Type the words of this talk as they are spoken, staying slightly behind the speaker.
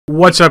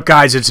What's up,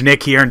 guys? It's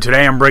Nick here, and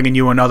today I'm bringing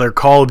you another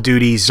Call of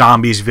Duty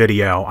Zombies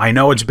video. I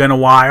know it's been a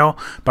while,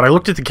 but I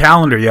looked at the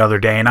calendar the other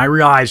day and I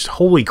realized,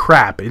 holy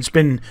crap, it's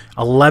been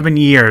 11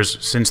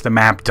 years since the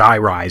map Die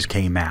Rise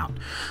came out.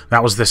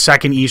 That was the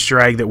second Easter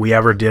egg that we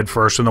ever did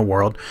first in the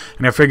world,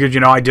 and I figured,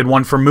 I did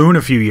one for Moon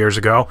a few years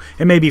ago.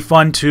 It may be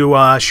fun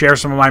to share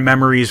some of my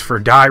memories for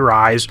Die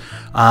Rise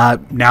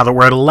now that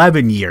we're at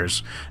 11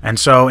 years. And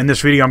so in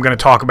this video I'm going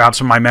to talk about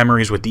some of my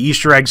memories with the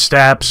Easter egg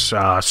steps,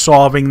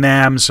 solving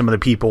them, some of the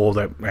people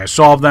that I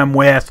solved them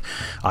with,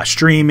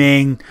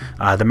 streaming,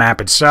 the map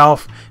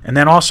itself, and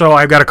then also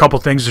I've got a couple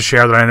things to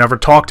share that I never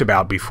talked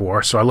about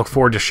before, so I look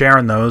forward to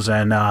sharing those,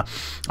 and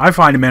I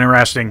find them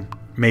interesting.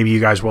 Maybe you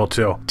guys will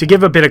too. To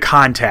give a bit of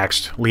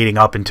context leading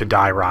up into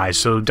Die Rise.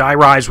 So Die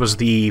Rise was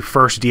the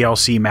first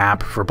DLC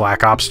map for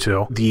Black Ops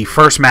 2. The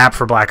first map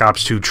for Black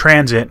Ops 2,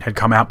 TranZit, had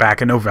come out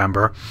back in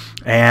November,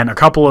 and a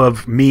couple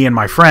of me and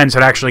my friends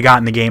had actually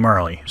gotten the game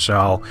early.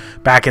 So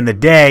back in the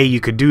day,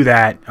 you could do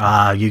that.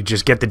 You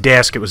just get the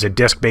disc. It was a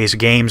disc-based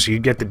game, so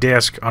you'd get the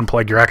disc,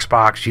 unplug your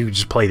Xbox, you could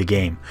just play the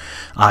game.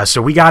 So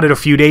we got it a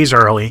few days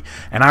early,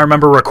 and I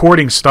remember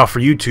recording stuff for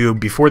YouTube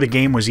before the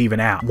game was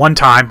even out. One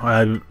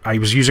time, I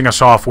was using a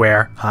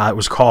software. It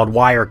was called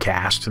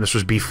Wirecast. This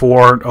was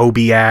before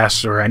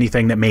OBS or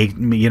anything that made,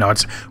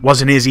 it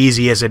wasn't as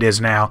easy as it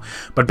is now.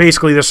 But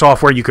basically, the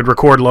software, you could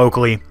record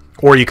locally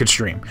or you could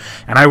stream.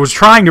 And I was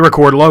trying to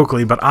record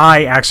locally, but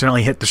I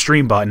accidentally hit the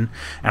stream button.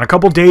 And a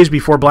couple days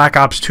before Black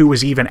Ops 2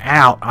 was even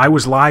out, I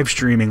was live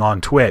streaming on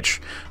Twitch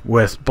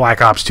with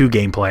Black Ops 2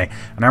 gameplay.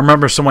 And I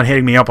remember someone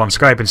hitting me up on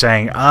Skype and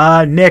saying,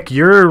 Nick,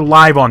 you're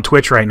live on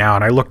Twitch right now.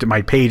 And I looked at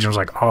my page and I was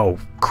like, oh,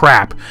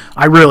 crap,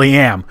 I really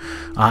am.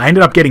 I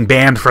ended up getting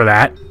banned for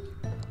that.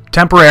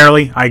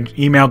 Temporarily, I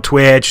emailed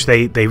Twitch.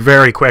 They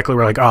very quickly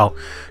were like, oh,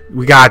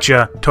 we got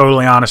you.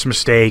 Totally honest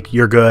mistake.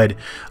 You're good.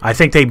 I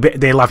think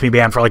they left me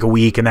banned for like a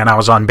week, and then I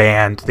was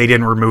unbanned. They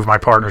didn't remove my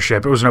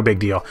partnership. It was no big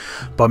deal.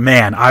 But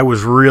man, I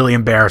was really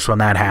embarrassed when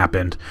that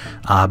happened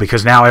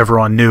because now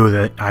everyone knew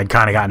that I'd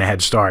kind of gotten a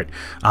head start.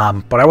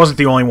 But I wasn't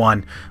the only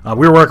one.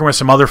 We were working with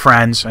some other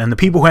friends, and the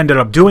people who ended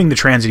up doing the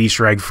TranZit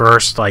Easter Egg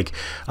first, like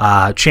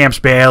Champs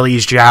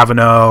Bailey's,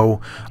 Javino,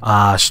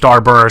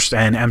 Starburst,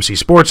 and MC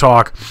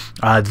Sportshawk,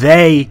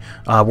 they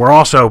were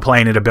also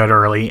playing it a bit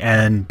early,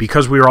 and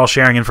because we were all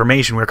sharing information,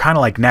 we were kind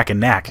of like neck and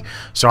neck.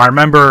 So I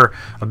remember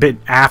a bit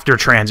after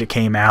TranZit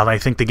came out, I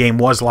think the game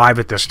was live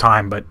at this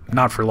time, but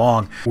not for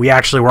long. We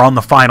actually were on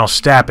the final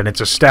step, and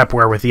it's a step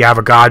where with the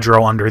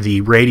Avogadro under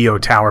the radio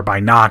tower by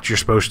Notch, you're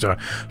supposed to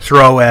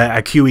throw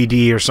a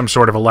QED or some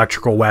sort of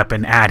electrical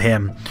weapon at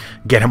him,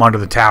 get him under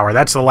the tower.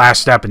 That's the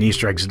last step, and the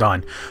Easter egg's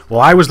done. Well,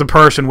 I was the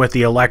person with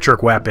the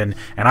electric weapon,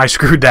 and I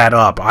screwed that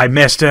up. I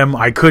missed him.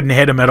 I couldn't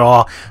hit him at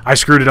all. I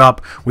screwed it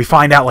up. We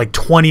find out like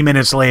 20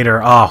 minutes later,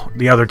 oh,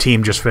 the other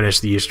team just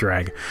finished the Easter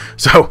egg.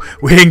 So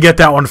we didn't get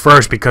that one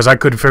first because I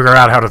couldn't figure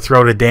out how to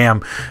throw the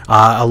damn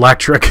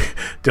electric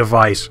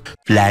device.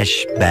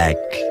 Flashback.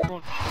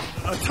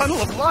 A tunnel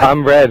of light.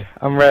 I'm red.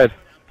 I'm red.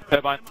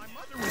 Turbine.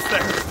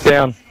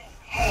 Down.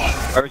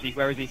 Where is he?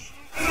 Where is he?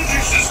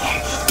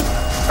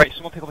 Wait,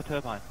 someone pick up a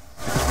turbine.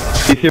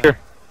 He's here.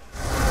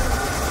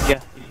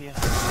 Yeah, he's here.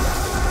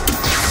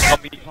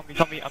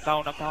 Zombie. I'm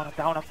down.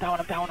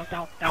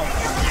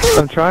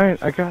 I'm trying.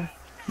 I got.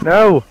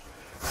 No.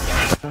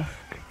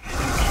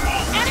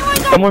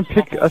 Someone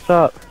pick us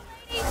up.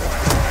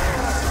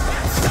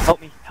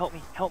 Help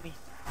me.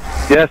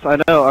 Yes, I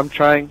know. I'm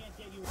trying.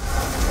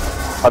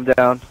 I'm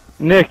down.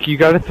 Nick, you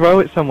gotta throw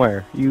it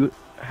somewhere. You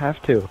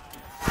have to.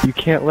 You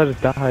can't let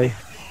us die.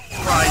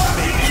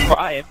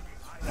 Trying.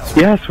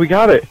 Yes, we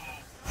got it.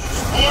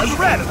 I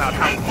read about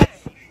how I'm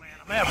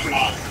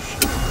everywhere.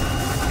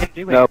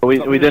 No,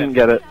 we didn't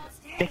get it.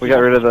 We got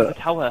rid of the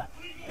tower.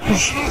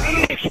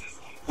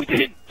 We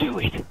didn't do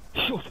it.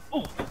 Shut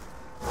up.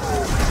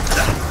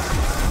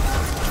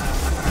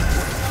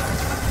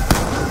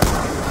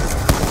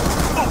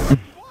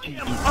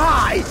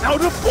 I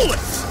out of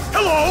bullets.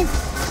 Hello.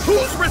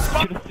 Who's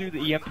responsible? Should have threw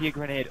the EMP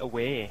grenade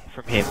away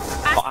from him,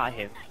 not at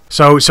him.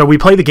 So we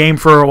played the game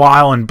for a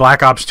while, and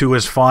Black Ops 2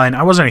 was fun.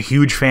 I wasn't a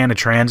huge fan of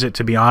TranZit,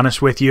 to be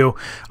honest with you.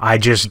 I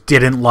just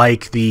didn't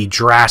like the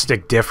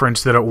drastic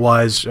difference that it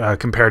was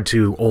compared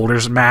to older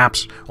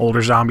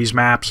Zombies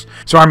maps.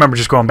 So I remember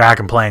just going back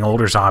and playing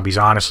older Zombies,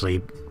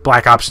 honestly.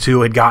 Black Ops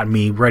 2 had gotten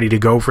me ready to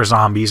go for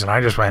zombies, and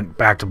I just went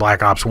back to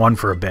Black Ops 1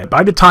 for a bit.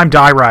 By the time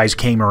Die Rise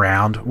came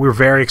around, we were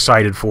very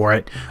excited for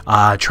it.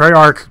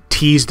 Treyarch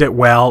teased it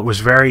well. It was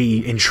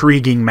very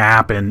intriguing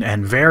map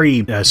and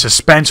very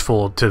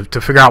suspenseful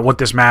to figure out what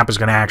this map is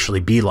going to actually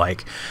be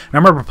like. And I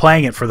remember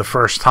playing it for the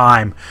first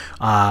time.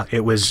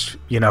 It was,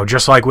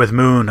 just like with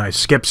Moon, I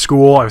skipped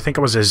school. I think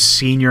I was a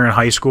senior in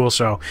high school,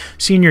 so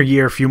senior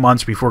year, a few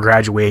months before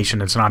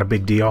graduation. It's not a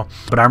big deal.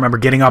 But I remember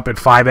getting up at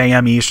 5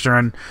 a.m.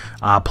 Eastern,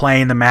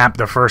 playing the map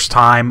the first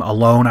time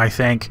alone, I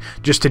think,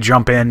 just to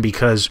jump in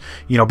because,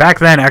 back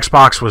then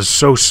Xbox was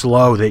so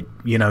slow that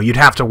You know, you'd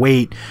have to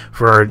wait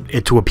for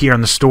it to appear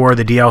in the store,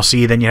 the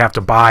DLC, then you'd have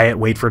to buy it,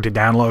 wait for it to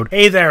download.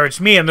 Hey there, it's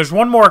me, and there's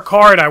one more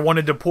card I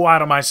wanted to pull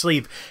out of my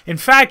sleeve. In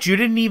fact, you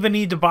didn't even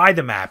need to buy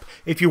the map.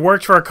 If you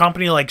worked for a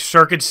company like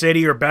Circuit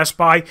City or Best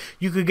Buy,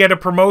 you could get a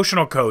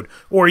promotional code,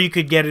 or you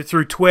could get it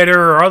through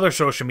Twitter or other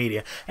social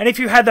media. And if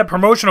you had that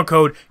promotional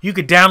code, you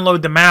could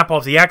download the map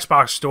off the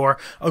Xbox store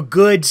a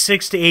good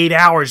 6 to 8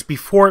 hours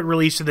before it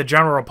released to the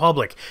general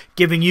public,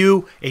 giving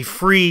you a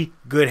free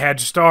good head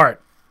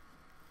start.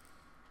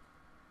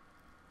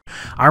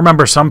 I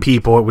remember some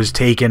people, it was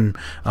taking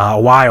a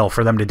while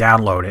for them to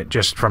download it,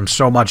 just from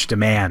so much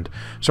demand.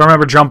 So I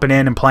remember jumping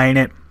in and playing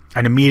it,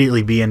 and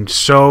immediately being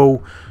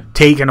so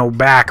taken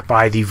aback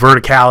by the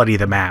verticality of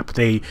the map.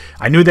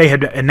 I knew they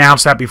had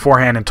announced that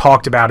beforehand and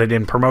talked about it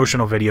in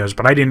promotional videos,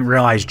 but I didn't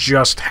realize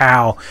just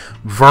how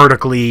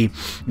vertically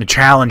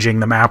challenging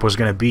the map was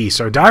going to be.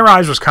 So Die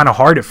Rise was kind of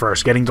hard at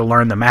first, getting to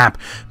learn the map,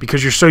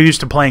 because you're so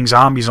used to playing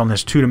zombies on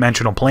this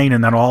two-dimensional plane,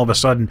 and then all of a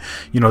sudden,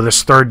 you know,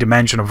 this third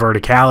dimension of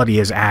verticality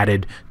is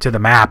added to the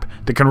map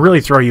that can really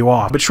throw you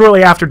off. But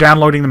shortly after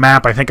downloading the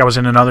map, I think I was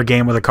in another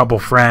game with a couple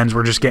friends.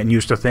 We're just getting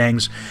used to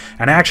things,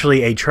 and actually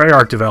a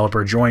Treyarch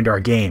developer joined our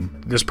game.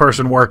 This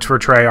person worked for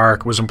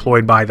Treyarch, was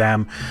employed by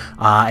them,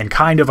 and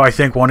kind of, I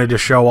think, wanted to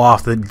show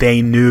off that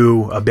they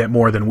knew a bit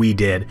more than we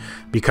did,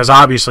 because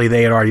obviously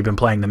they had already been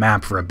playing the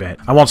map for a bit.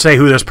 I won't say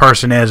who this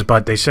person is,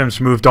 but they since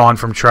moved on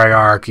from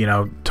Treyarch, you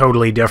know,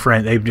 totally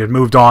different. They've just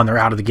moved on. They're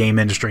out of the game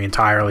industry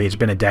entirely. It's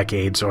been a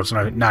decade, so it's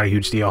not a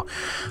huge deal.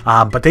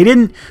 But they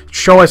didn't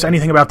show us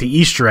anything about the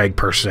Easter egg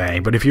per se,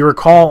 but if you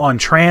recall, on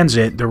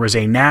TranZit, there was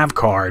a nav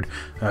card,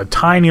 a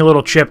tiny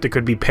little chip that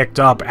could be picked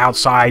up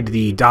outside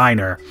the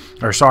diner,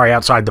 or sorry,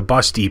 outside the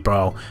bus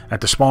depot at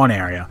the spawn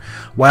area.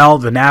 Well,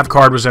 the nav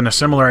card was in a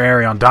similar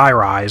area on Die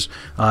Rise.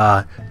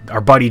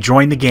 Our buddy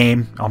joined the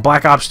game. On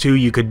Black Ops 2,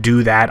 you could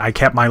do that. I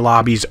kept my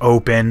lobbies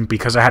open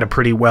because I had a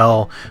pretty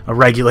well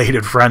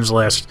regulated friends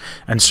list,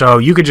 and so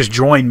you could just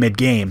join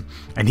mid-game.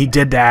 And he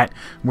did that.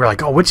 We're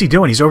like, oh, what's he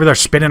doing? He's over there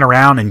spinning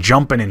around and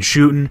jumping and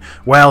shooting.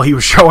 Well, he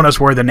was showing us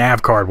where the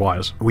nav card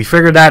was. We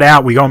figured that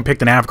out. We go and pick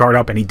the nav card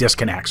up, and he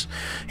disconnects.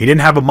 He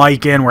didn't have a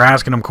mic in. We're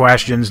asking him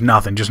questions.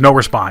 Nothing. Just no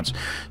response.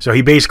 So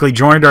he basically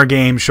joined our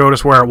game, showed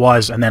us where it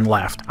was, and then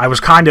left. I was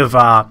kind of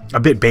a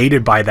bit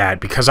baited by that,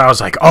 because I was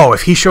like, oh,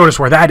 if he showed us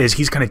where that is,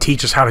 he's going to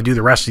teach us how to do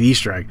the rest of the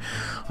Easter egg.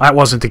 That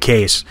wasn't the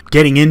case.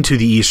 Getting into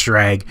the Easter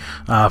egg,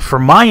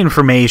 from my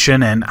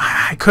information, and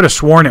I could have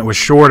sworn it was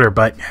shorter,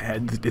 but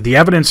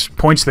the evidence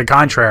points to the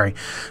contrary.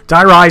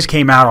 Die Rise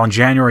came out on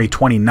January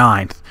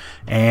 29th,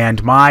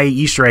 and my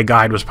Easter egg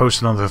guide was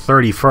posted on the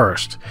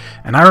 31st.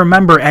 And I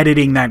remember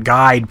editing that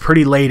guide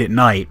pretty late at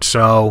night,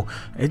 so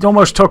it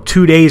almost took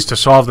 2 days to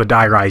solve the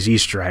Die Rise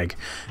Easter egg.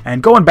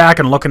 And going back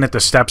and looking at the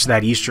steps of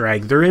that Easter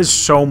egg, there is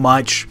so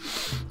much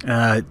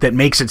that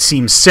makes it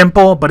seem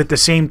simple, but at the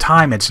same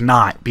time it's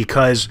not,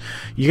 because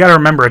you got to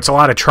remember it's a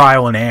lot of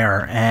trial and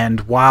error.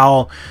 And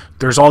while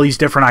there's all these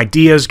different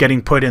ideas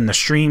getting put in the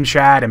stream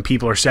chat, and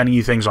people are sending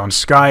you things on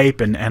Skype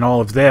and all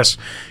of this,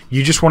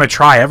 you just want to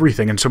try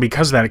everything. And so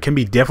because of that, it can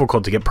be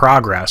difficult to get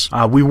progress.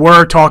 We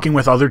were talking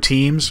with other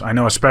teams. I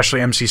know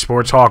especially MC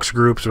Sports Hawks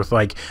groups with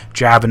like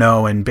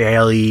Javino and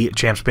Bailey,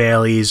 Champs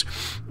Bailey's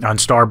on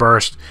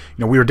Starburst.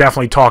 You know, we were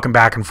definitely talking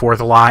back and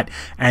forth a lot.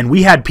 And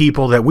we had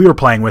people that we were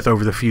playing with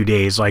over the few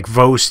days, like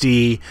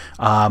Vosti,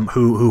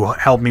 who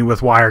helped me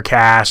with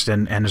Wirecast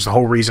and is the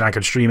whole reason I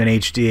could stream in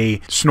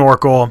HD.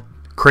 Snorkel,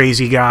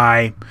 Crazy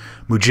Guy,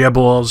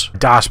 Mujibbles,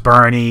 Das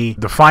Bernie.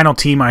 The final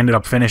team I ended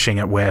up finishing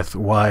it with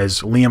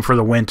was Liam for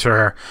the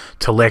Winter,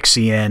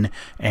 Talixian,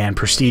 and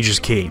Prestigious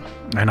Key.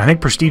 And I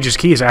think Prestigious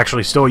Key is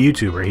actually still a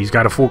YouTuber. He's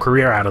got a full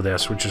career out of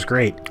this, which is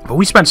great. But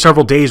we spent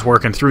several days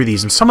working through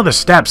these, and some of the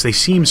steps, they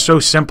seem so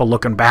simple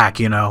looking back,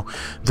 you know.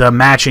 The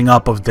matching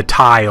up of the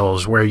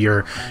tiles, where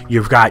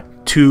you've got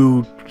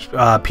two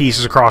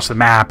pieces across the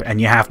map, and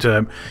you have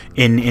to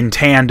in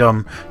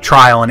tandem,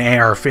 trial and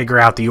error, figure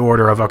out the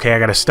order of, okay, I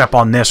got to step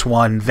on this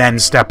one, then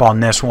step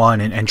on this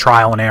one, and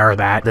trial and error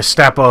that. The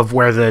step of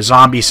where the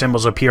zombie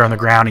symbols appear on the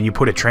ground and you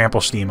put a trample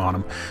steam on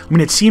them. I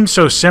mean, it seems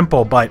so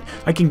simple, but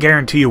I can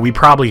guarantee you we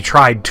probably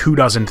tried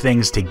 24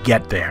 things to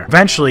get there.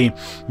 Eventually,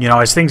 you know,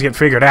 as things get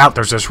figured out,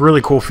 there's this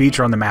really cool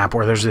feature on the map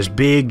where there's this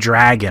big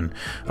dragon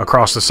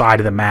across the side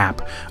of the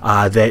map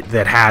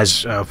that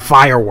has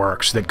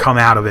fireworks that come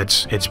out of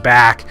its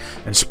back,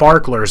 and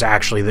sparklers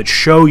actually that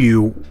show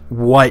you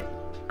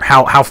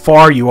how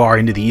far you are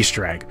into the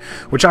Easter egg,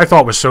 which I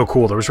thought was so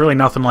cool. There was really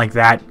nothing like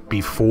that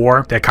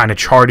before that kind of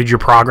charted your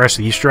progress,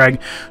 the Easter egg.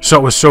 So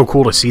it was so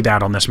cool to see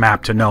that on this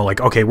map, to know like,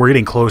 okay, we're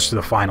getting close to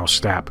the final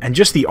step. And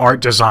just the art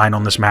design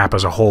on this map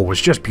as a whole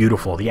was just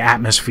beautiful. The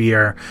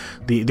atmosphere,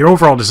 the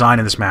overall design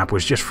of this map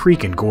was just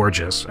freaking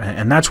gorgeous.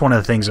 And that's one of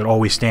the things that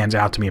always stands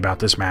out to me about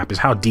this map, is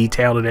how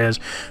detailed it is.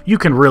 You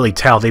can really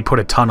tell they put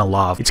a ton of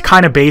love. It's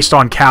kind of based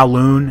on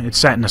Kowloon. It's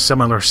set in a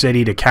similar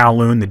city to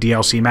Kowloon, the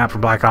DLC map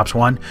from Black Ops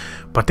 1.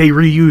 But they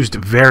reused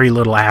very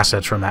little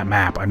assets from that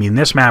map. I mean,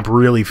 this map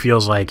really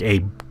feels like a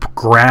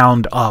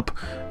ground up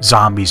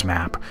zombies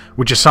map,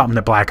 which is something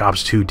that Black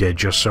Ops 2 did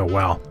just so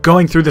well.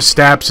 Going through the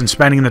steps and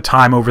spending the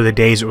time over the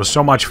days, it was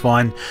so much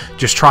fun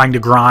just trying to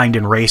grind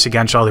and race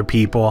against other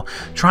people,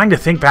 trying to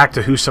think back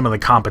to who some of the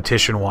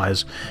competition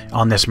was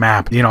on this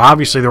map. You know,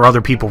 obviously there were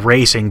other people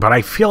racing, but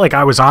I feel like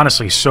I was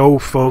honestly so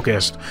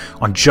focused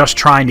on just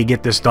trying to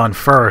get this done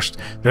first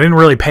that I didn't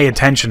really pay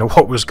attention to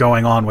what was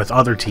going on with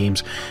other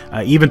teams,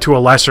 even to a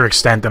lesser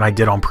extent than I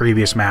did on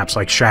previous maps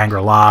like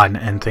Shangri-La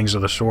and things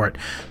of the sort.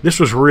 This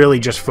was really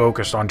just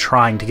focused on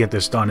trying to get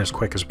this done as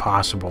quick as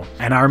possible.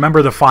 And I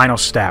remember the final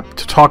step.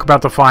 To talk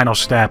about the final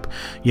step,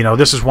 you know,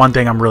 this is one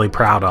thing I'm really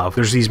proud of.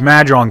 There's these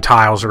Mahjong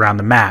tiles around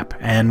the map,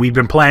 and we've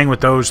been playing with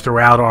those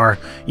throughout our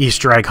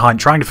Easter egg hunt,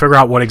 trying to figure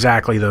out what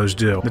exactly those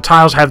do. The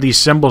tiles have these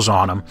symbols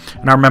on them,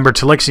 and I remember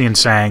Talixian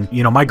saying,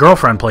 you know, my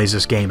girlfriend plays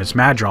this game, it's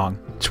Mahjong.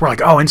 So we're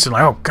like, oh,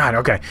 instantly, oh, God,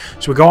 okay.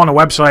 So we go on the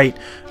website,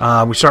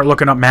 we start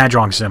looking up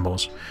Mahjong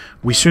symbols.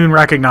 We soon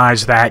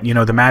recognize that, you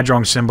know, the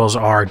Mahjong symbols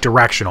are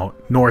directional,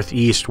 north,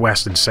 east,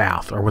 west, and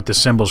south, or what the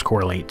symbols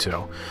correlate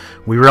to.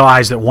 We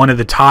realize that one of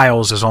the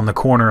tiles is on the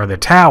corner of the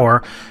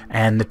tower,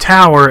 and the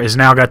tower has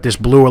now got this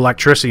blue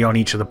electricity on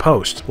each of the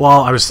posts.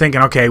 Well, I was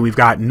thinking, okay, we've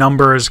got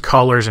numbers,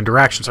 colors, and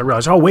directions. I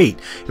realized, oh wait,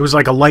 it was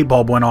like a light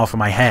bulb went off in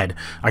my head.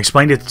 I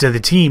explained it to the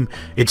team.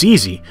 It's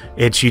easy.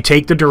 It's you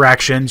take the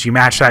directions, you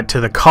match that to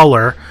the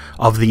color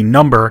of the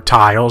number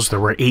tiles.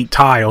 There were 8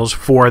 tiles.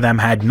 4 of them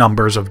had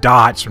numbers of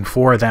dots, and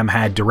 4 of them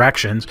had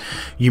directions.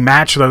 You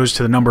match those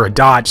to the number of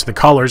dots, the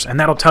colors, and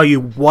that'll tell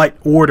you what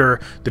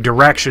order the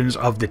directions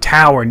of the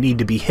tower need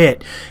to be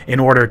hit in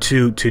order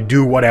to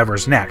do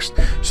whatever's next.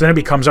 So then it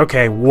becomes,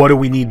 okay, what do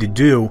we need to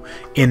do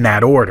in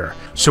that order?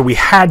 So we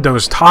had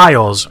those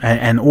tiles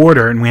and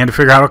order, and we had to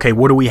figure out, okay,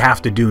 what do we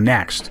have to do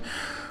next?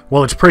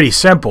 Well, it's pretty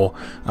simple.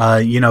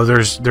 You know,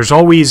 there's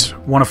always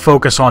want to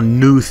focus on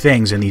new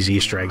things in these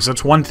Easter eggs.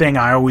 That's one thing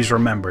I always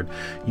remembered.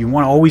 You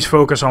want to always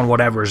focus on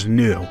whatever's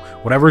new.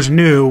 Whatever's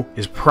new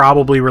is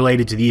probably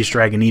related to the Easter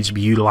egg and needs to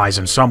be utilized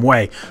in some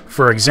way.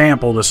 For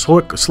example, the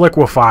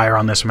sliquifier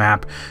on this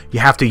map,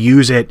 you have to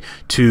use it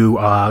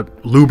to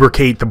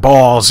lubricate the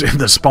balls in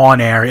the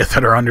spawn area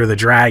that are under the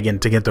dragon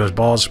to get those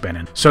balls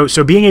spinning.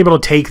 So being able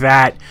to take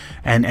that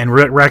and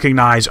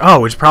recognize,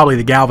 oh, it's probably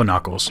the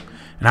Galvanuckles.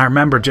 And I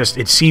remember just,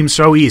 it seemed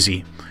so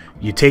easy.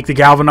 You take the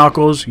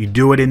Galvanuckles, you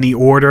do it in the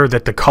order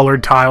that the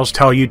colored tiles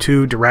tell you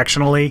to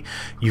directionally.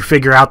 You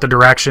figure out the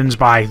directions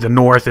by the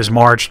north is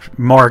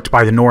marked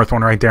by the north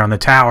one right there on the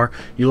tower.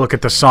 You look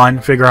at the sun,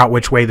 figure out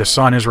which way the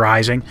sun is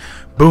rising.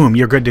 Boom,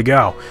 you're good to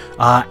go.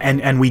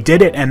 And we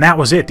did it, and that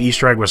was it. The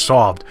Easter egg was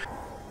solved.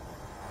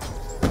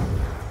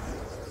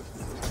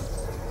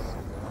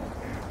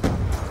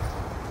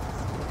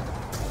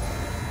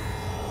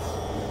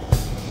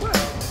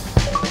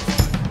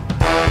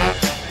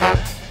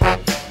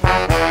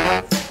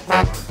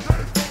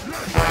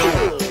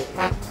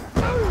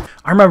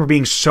 I remember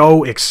being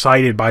so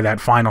excited by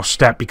that final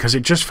step because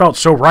it just felt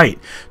so right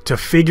to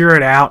figure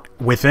it out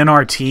within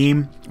our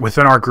team,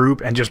 within our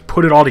group, and just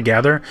put it all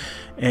together.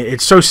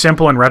 It's so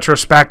simple in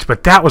retrospect,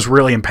 but that was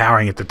really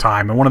empowering at the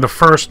time. And one of the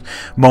first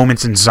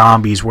moments in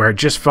Zombies where it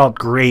just felt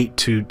great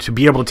to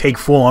be able to take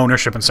full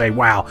ownership and say,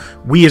 wow,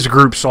 we as a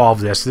group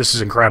solved this. This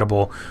is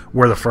incredible.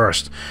 We're the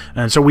first.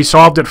 And so we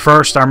solved it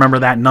first. I remember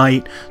that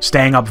night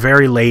staying up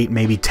very late,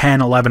 maybe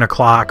 10, 11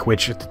 o'clock,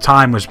 which at the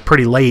time was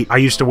pretty late. I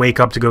used to wake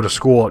up to go to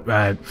school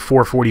at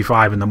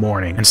 4:45 in the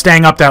morning. And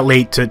staying up that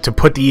late to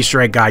put the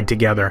Easter egg guide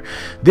together.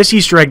 This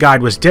Easter egg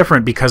guide was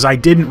different because I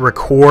didn't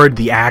record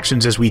the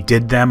actions as we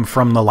did them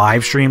from the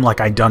live stream like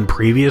I'd done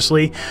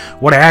previously.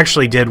 What I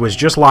actually did was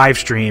just live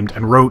streamed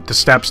and wrote the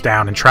steps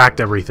down and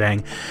tracked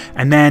everything.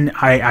 And then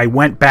I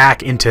went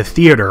back into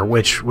theater,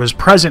 which was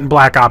present in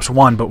Black Ops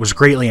 1 but was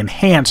greatly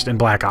enhanced in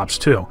Black Ops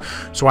 2.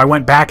 So I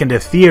went back into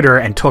theater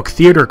and took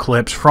theater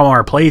clips from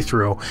our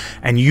playthrough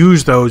and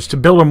used those to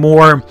build a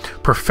more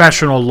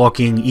professional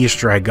looking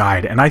Easter egg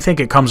guide. And I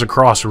think it comes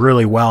across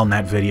really well in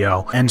that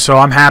video. And so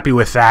I'm happy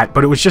with that,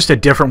 but it was just a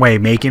different way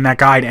of making that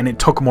guide, and it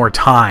took more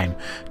time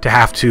to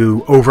have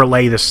to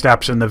overlay the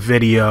steps in the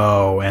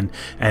video and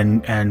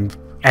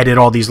edit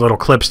all these little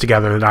clips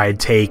together that I had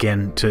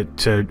taken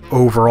to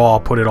overall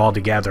put it all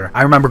together.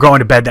 I remember going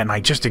to bed that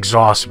night just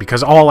exhausted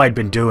because all I'd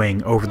been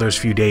doing over those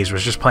few days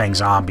was just playing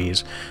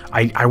zombies.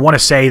 I want to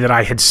say that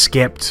I had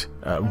skipped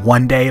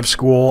one day of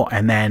school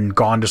and then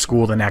gone to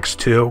school the next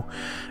 2.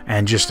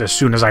 And just as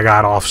soon as I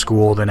got off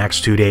school the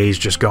next 2 days,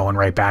 just going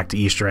right back to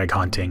Easter egg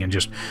hunting and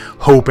just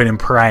hoping and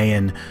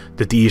praying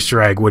that the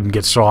Easter egg wouldn't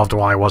get solved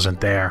while I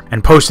wasn't there.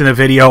 And posting the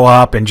video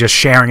up and just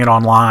sharing it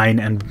online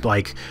and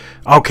like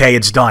okay,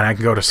 it's done, I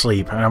can go to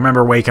sleep. And I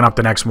remember waking up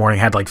the next morning,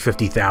 had like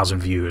 50,000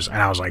 views,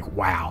 and I was like,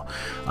 wow.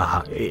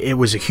 It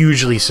was a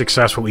hugely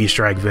successful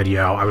Easter egg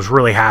video. I was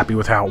really happy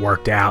with how it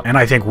worked out, and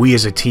I think we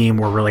as a team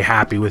were really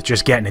happy with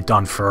just getting it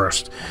done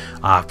first.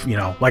 You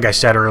know, like I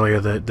said earlier,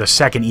 the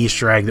second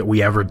Easter egg that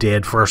we ever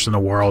did, first in the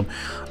world,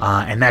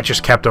 and that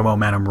just kept the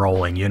momentum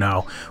rolling, you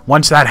know.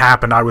 Once that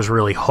happened, I was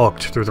really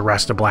hooked through the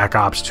rest of Black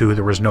Ops 2.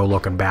 There was no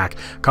looking back.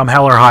 Come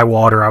hell or high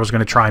water, I was going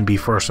to try and be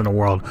first in the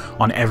world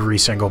on every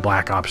single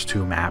Black Ops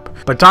 2 map.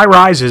 But Die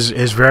Rise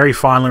is very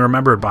fondly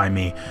remembered by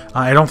me.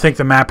 I don't think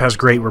the map has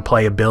great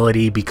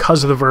replayability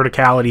because of the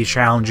verticality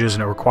challenges,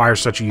 and it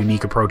requires such a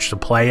unique approach to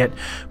play it.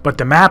 But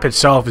the map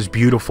itself is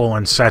beautiful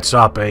and sets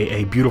up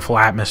a beautiful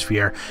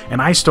atmosphere,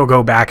 and I still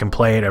go back and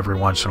play it every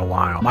once in a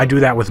while. I do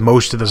that with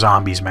most of the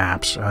Zombies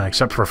maps,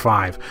 except for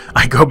 5.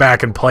 I go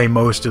back and play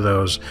most of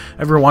those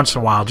every once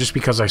in a while just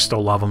because I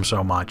still love them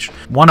so much.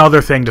 One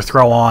other thing to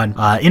throw on,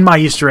 in my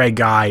Easter egg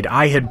guide,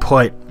 I had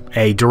put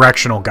a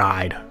directional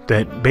guide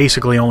that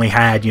basically only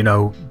had, you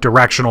know,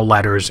 directional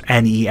letters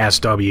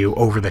NESW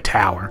over the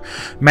tower,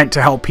 meant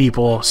to help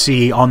people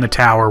see on the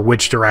tower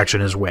which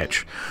direction is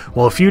which.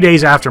 Well, a few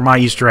days after my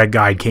Easter egg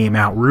guide came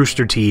out,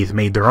 Rooster Teeth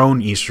made their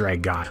own Easter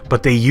egg guide,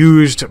 but they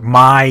used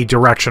my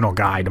directional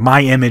guide,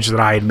 my image that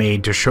I had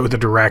made to show the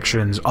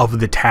directions of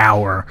the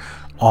tower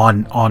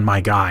on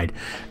my guide.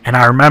 And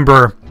I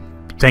remember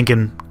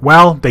thinking,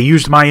 well, they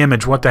used my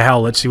image, what the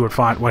hell, let's see what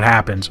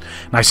happens.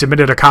 And I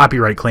submitted a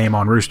copyright claim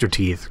on Rooster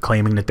Teeth,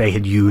 claiming that they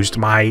had used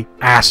my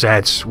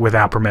assets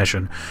without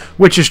permission,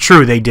 which is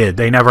true, they did.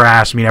 They never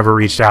asked me, never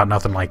reached out,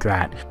 nothing like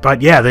that.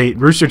 But yeah,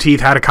 Rooster Teeth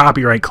had a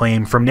copyright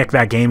claim from Nick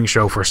That Gaming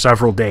Show for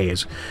several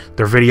days.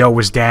 Their video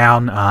was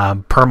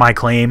down, per my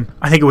claim.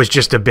 I think it was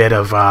just a bit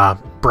of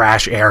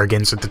brash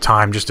arrogance at the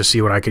time, just to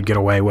see what I could get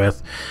away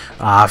with.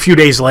 A few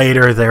days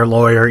later, their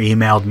lawyer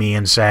emailed me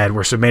and said,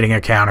 we're submitting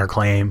a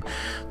counterclaim.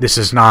 This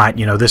is not,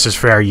 you know, this is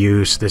fair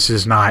use. This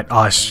is not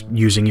us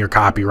using your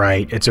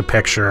copyright. It's a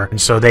picture.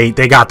 And so they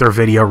got their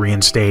video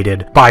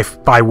reinstated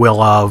by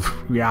will of,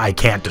 yeah, I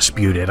can't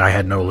dispute it. I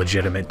had no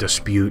legitimate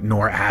dispute,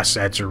 nor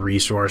assets or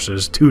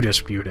resources to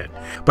dispute it.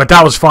 But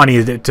that was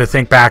funny to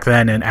think back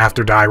then and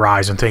after Die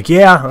Rise and think,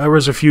 yeah, there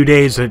was a few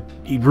days that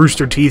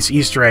Rooster Teeth's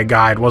Easter egg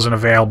guide wasn't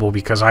available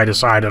because I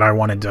decided I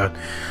wanted to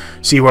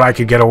see what I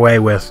could get away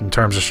with in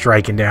terms of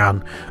striking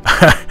down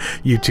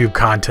YouTube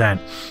content.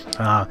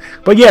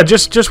 But yeah,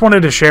 just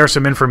wanted to share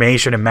some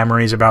information and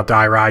memories about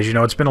Die Rise. You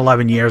know, it's been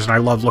 11 years, and I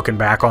love looking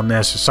back on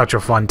this. It's such a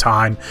fun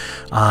time,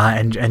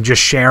 and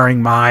just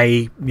sharing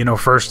my, you know,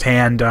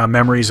 firsthand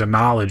memories and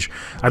knowledge.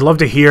 I'd love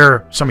to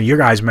hear some of your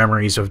guys'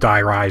 memories of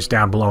Die Rise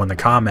down below in the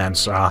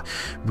comments.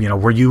 You know,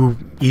 were you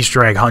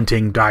Easter egg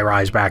hunting Die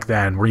Rise back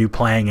then? Were you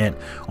playing it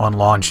on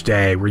launch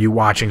day? Were you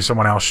watching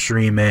someone else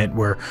stream it?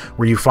 Were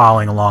you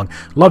following along?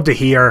 Love to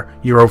hear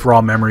your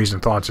overall memories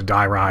and thoughts of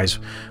Die Rise.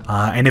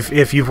 And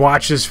if you've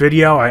watched this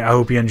video, I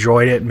hope you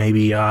enjoyed it.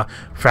 Maybe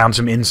found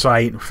some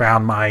insight,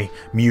 found my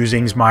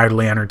musings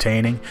mildly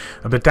entertaining.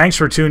 But thanks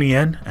for tuning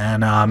in,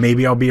 and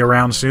maybe I'll be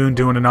around soon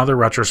doing another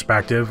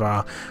retrospective.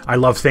 I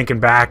love thinking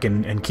back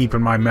and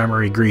keeping my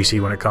memory greasy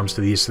when it comes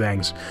to these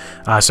things.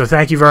 So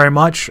thank you very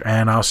much,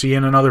 and I'll see you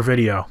in another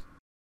video.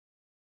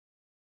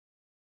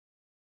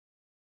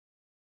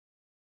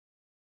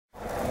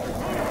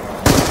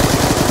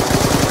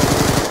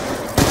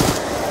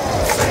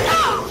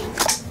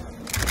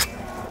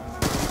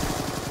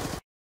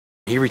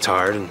 He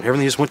retired and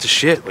everything just went to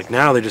shit. Like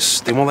now they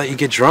won't let you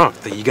get drunk.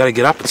 You gotta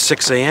get up at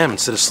 6 a.m.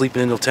 instead of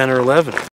sleeping until 10 or 11.